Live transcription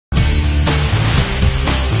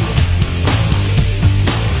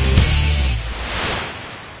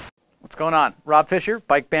going on? Rob Fisher,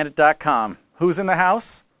 BikeBandit.com. Who's in the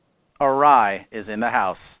house? Arai is in the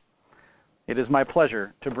house. It is my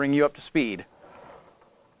pleasure to bring you up to speed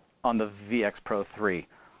on the VX-Pro 3.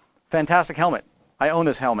 Fantastic helmet. I own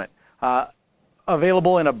this helmet.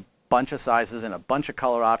 Available in a bunch of sizes and a bunch of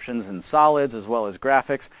color options and solids as well as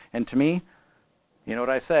graphics. And to me, you know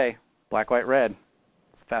what I say, black, white, red.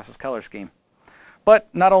 It's the fastest color scheme.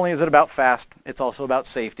 But not only is it about fast, it's also about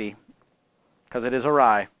safety, because it is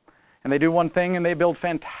Arai. And they do one thing, and they build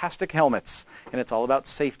fantastic helmets. And it's all about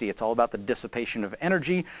safety. It's all about the dissipation of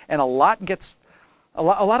energy. And a lot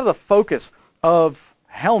of the focus of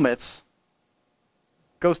helmets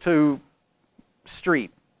goes to street,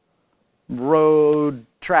 road,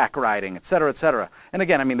 track riding, et cetera, et cetera. And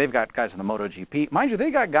again, I mean, they've got guys in the MotoGP. Mind you, they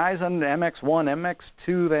got guys on the MX1,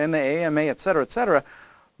 MX2, and the AMA, et cetera, et cetera.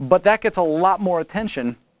 But that gets a lot more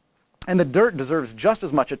attention. And the dirt deserves just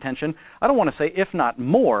as much attention. I don't want to say if not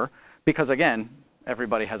more, because again,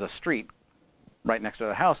 everybody has a street right next to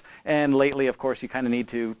the house. And lately, of course, you kind of need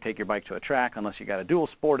to take your bike to a track unless you got a dual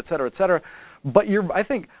sport, et cetera, et cetera. But I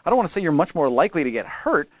don't want to say you're much more likely to get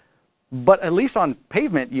hurt, but at least on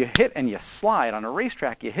pavement, you hit and you slide. On a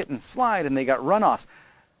racetrack, you hit and slide, and they got runoffs.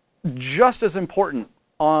 Just as important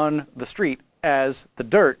on the street as the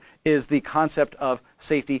dirt is the concept of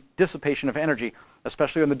safety, dissipation of energy,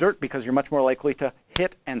 especially on the dirt, because you're much more likely to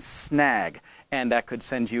hit and snag. And that could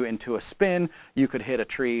send you into a spin. You could hit a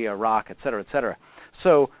tree, a rock, et cetera, et cetera.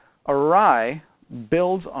 So Arai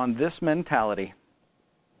builds on this mentality.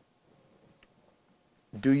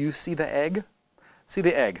 Do you see the egg? See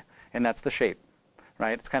the egg, and that's the shape,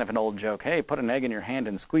 right? It's kind of an old joke. Hey, put an egg in your hand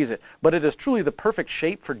and squeeze it. But it is truly the perfect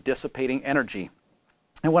shape for dissipating energy.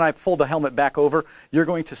 And when I fold the helmet back over, you're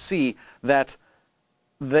going to see that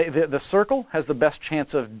the circle has the best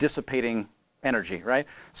chance of dissipating energy, right?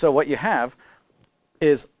 So what you have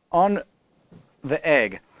is on the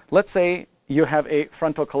egg, let's say you have a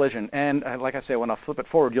frontal collision, and like I say, when I flip it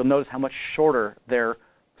forward, you'll notice how much shorter their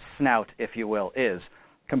snout, if you will, is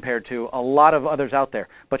compared to a lot of others out there.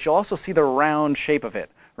 But you'll also see the round shape of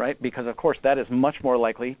it, right? Because of course that is much more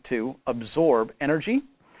likely to absorb energy,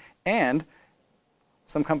 and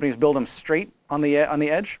some companies build them straight on the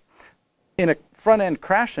edge. In a front-end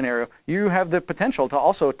crash scenario, you have the potential to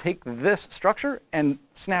also take this structure and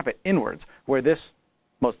snap it inwards, where this,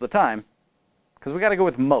 most of the time, because we got to go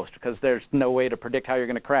with most, because there's no way to predict how you're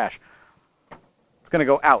going to crash, it's going to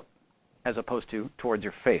go out as opposed to towards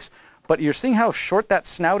your face. But you're seeing how short that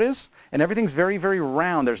snout is, and everything's very, very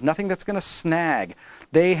round. There's nothing that's going to snag.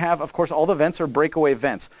 They have, of course, all the vents are breakaway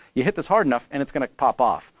vents. You hit this hard enough, and it's going to pop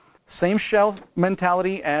off. Same shell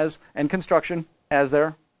mentality and construction as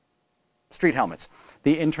their street helmets.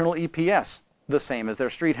 The internal EPS, the same as their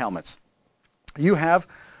street helmets. You have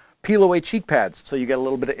peel-away cheek pads, so you get a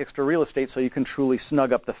little bit of extra real estate so you can truly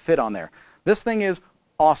snug up the fit on there. This thing is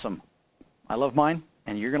awesome. I love mine,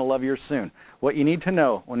 and you're going to love yours soon. What you need to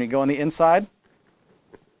know when you go on the inside,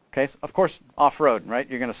 okay, so of course, off-road, right?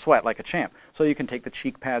 You're going to sweat like a champ. So you can take the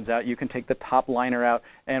cheek pads out, you can take the top liner out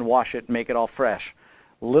and wash it, make it all fresh.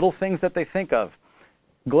 Little things that they think of.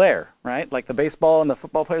 Glare, right? Like the baseball and the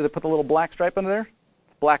football player, they put the little black stripe under there.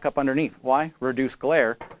 Black up underneath. Why? Reduce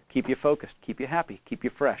glare, keep you focused, keep you happy, keep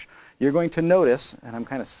you fresh. You're going to notice, and I'm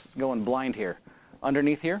kind of going blind here,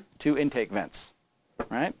 underneath here, 2 intake vents,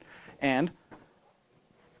 right? And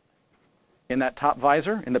in that top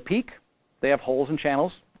visor, in the peak, they have holes and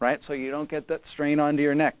channels, right? So you don't get that strain onto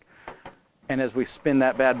your neck. And as we spin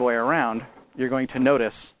that bad boy around, you're going to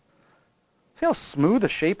notice, see how smooth the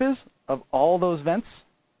shape is of all those vents?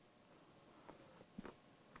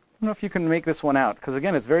 I don't know if you can make this one out, because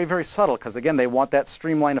again, it's very, very subtle, because again, they want that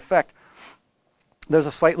streamline effect. There's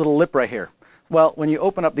a slight little lip right here. Well, when you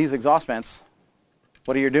open up these exhaust vents,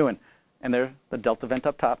 what are you doing? And they're the delta vent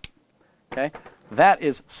up top, okay? That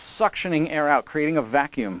is suctioning air out, creating a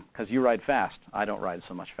vacuum, because you ride fast. I don't ride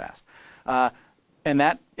so much fast. And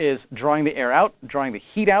that is drawing the air out, drawing the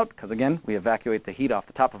heat out, because again, we evacuate the heat off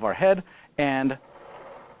the top of our head, and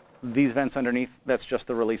these vents underneath, that's just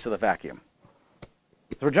the release of the vacuum.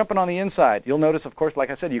 So we're jumping on the inside. You'll notice, of course, like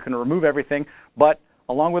I said, you can remove everything, but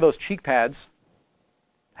along with those cheek pads,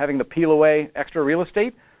 having the peel away extra real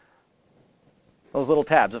estate, those little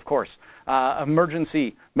tabs, of course.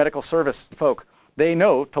 Emergency medical service folk, they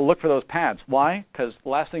know to look for those pads. Why? Because the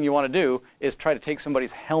last thing you want to do is try to take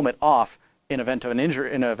somebody's helmet off in event of an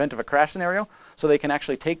injury, in an event of a crash scenario. So they can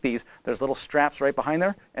actually take these, there's little straps right behind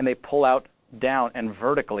there, and they pull out down and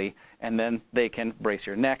vertically, and then they can brace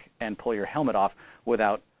your neck and pull your helmet off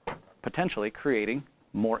without potentially creating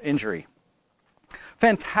more injury.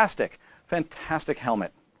 Fantastic, fantastic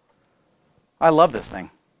helmet. I love this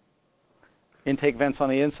thing. intake vents on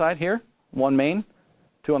the inside here, one main,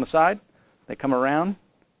 two on the side. They come around,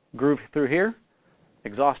 groove through here,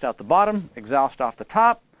 exhaust out the bottom, exhaust off the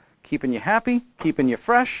top, keeping you happy, keeping you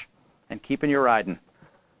fresh, and keeping you riding.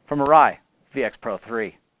 From Arai VX-Pro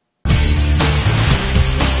 3.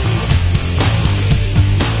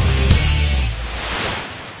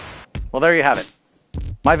 Well, there you have it.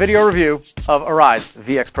 My video review of Arai's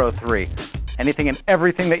VX-Pro 3. Anything and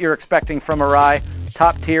everything that you're expecting from Arai,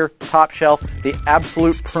 top tier, top shelf, the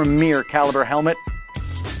absolute premier caliber helmet.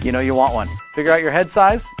 You know you want one. Figure out your head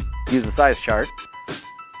size, use the size chart,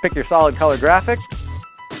 pick your solid color graphic,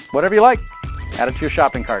 whatever you like, add it to your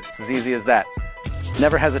shopping cart. It's as easy as that.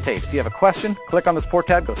 Never hesitate. If you have a question, click on the support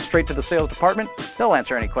tab, go straight to the sales department. They'll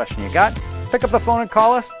answer any question you got. Pick up the phone and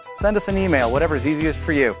call us, send us an email, whatever's easiest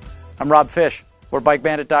for you. I'm Rob Fish. We're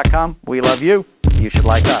BikeBandit.com. We love you. You should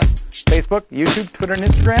like us. Facebook, YouTube, Twitter, and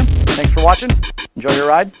Instagram. Thanks for watching. Enjoy your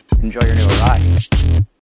ride. Enjoy your new Arai.